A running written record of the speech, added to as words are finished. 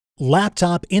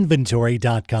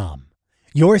LaptopInventory.com,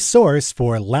 your source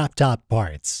for laptop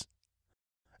parts.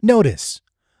 Notice,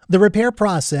 the repair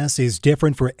process is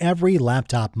different for every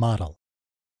laptop model.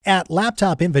 At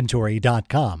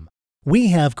LaptopInventory.com, we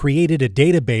have created a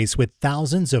database with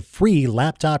thousands of free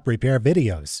laptop repair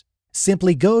videos.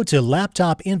 Simply go to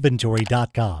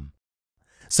LaptopInventory.com.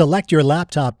 Select your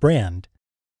laptop brand,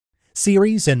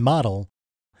 series and model,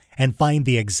 and find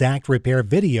the exact repair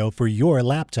video for your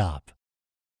laptop.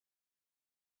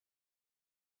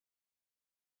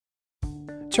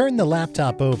 Turn the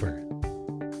laptop over.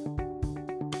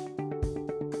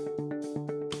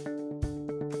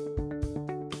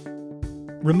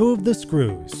 Remove the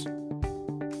screws.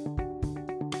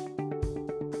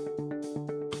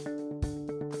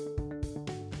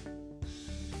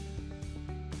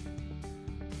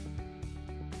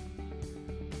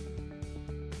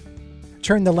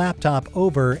 Turn the laptop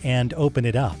over and open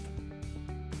it up.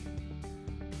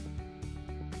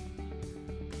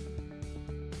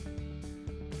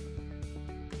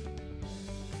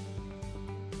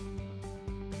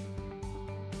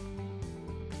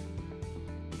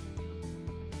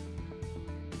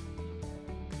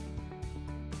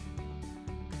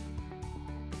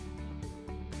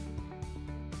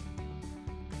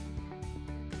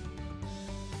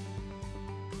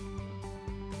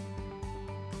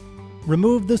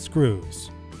 Remove the screws.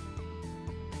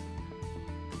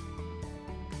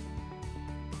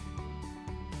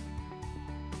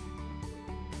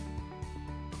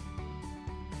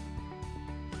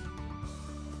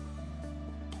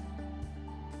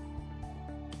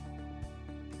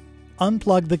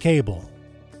 Unplug the cable.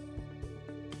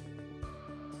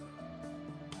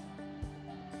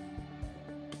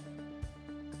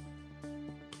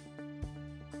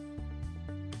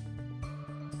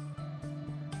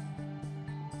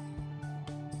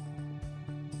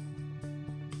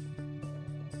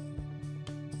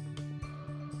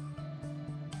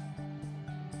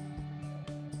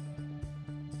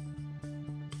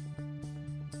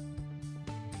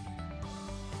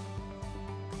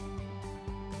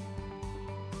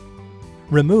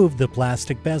 Remove the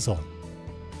plastic bezel.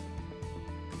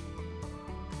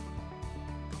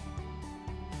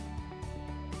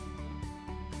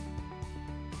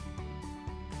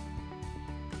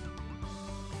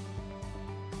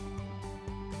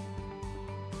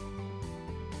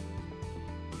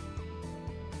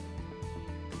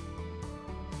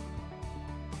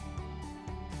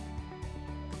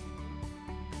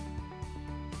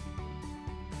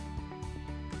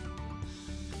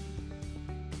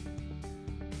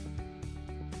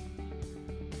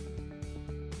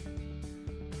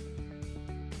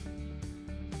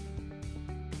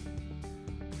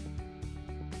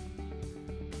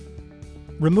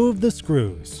 Remove the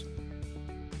screws.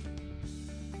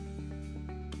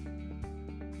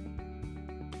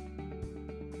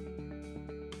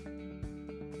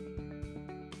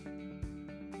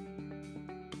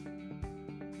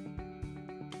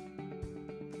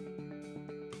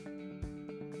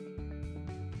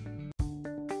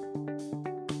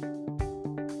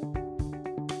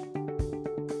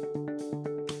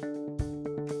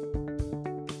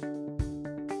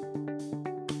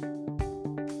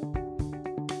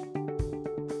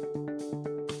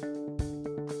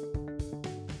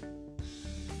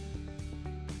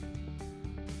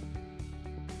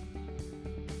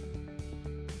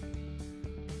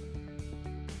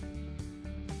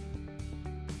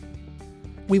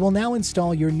 We will now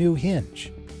install your new hinge.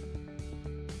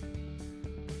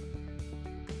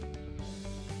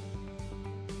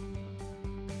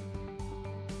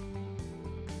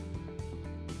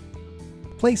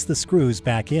 Place the screws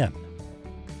back in.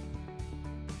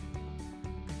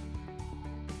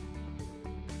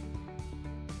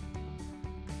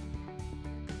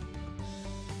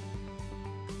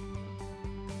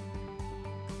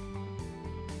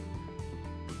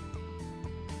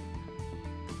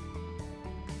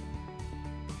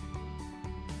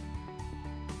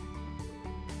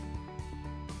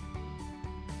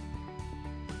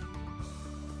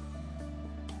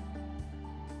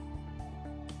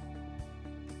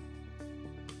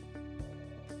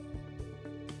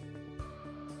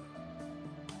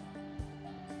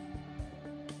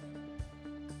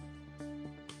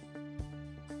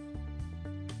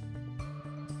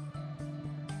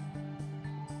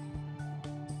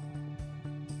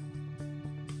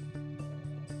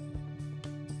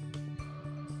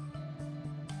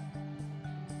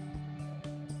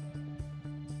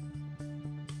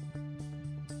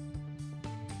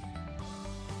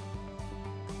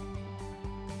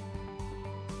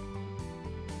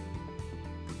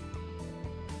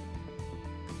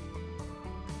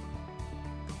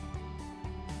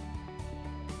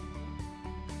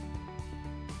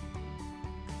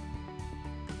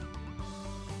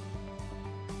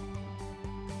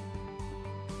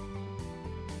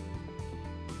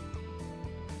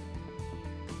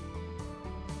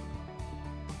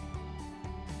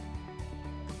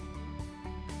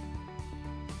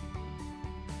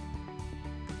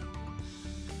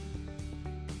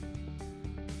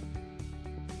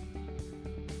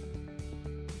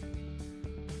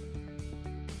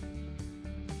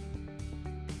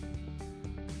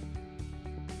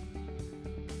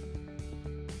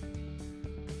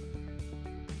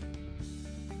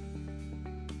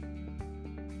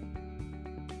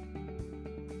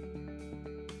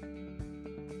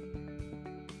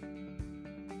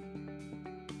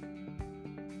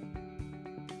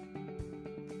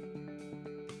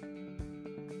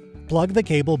 Plug the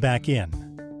cable back in.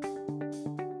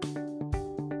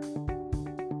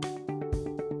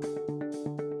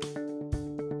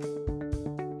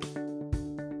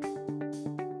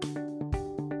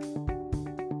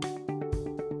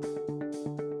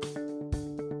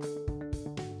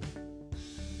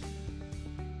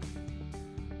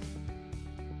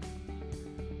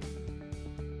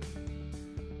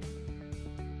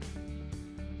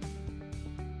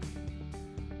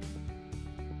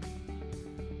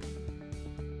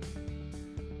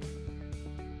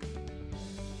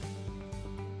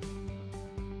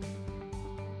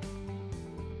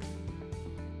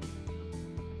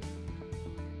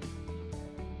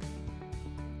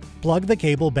 Plug the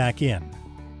cable back in.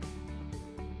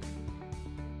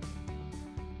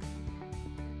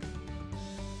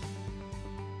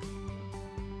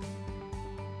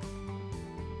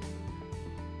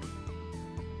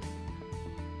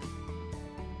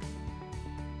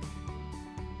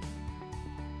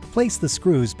 Place the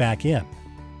screws back in.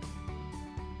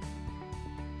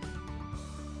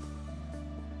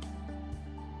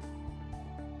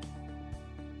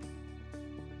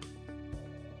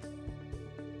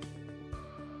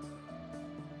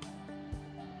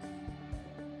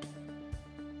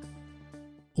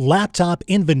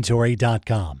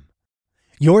 LaptopInventory.com,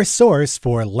 your source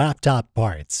for laptop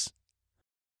parts.